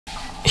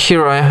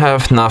Here I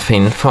have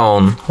Nothing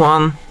Phone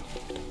 1,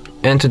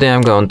 and today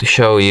I'm going to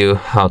show you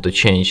how to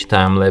change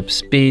time-lapse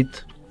speed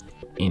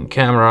in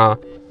camera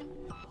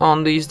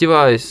on this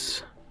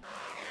device.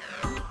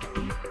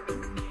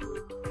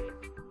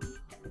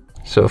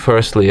 So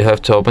firstly you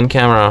have to open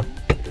camera,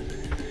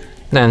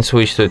 then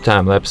switch to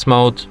time-lapse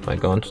mode by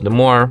going to the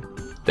more,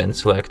 then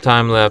select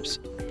time-lapse,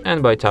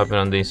 and by tapping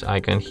on this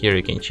icon here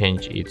you can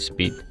change its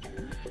speed.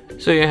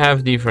 So you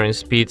have different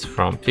speeds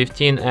from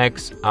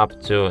 15x up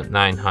to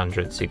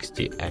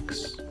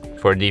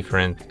 960x for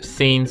different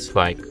scenes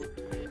like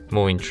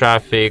moving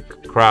traffic,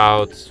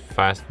 crowds,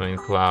 fast moving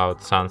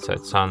clouds,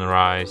 sunset,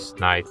 sunrise,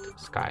 night,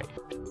 sky.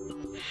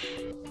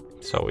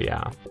 So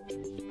yeah.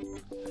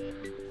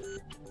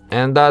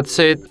 And that's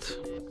it.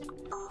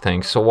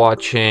 Thanks for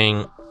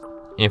watching.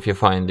 If you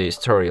find this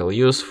tutorial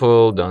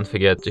useful, don't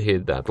forget to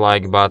hit that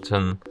like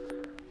button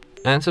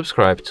and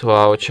subscribe to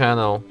our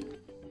channel.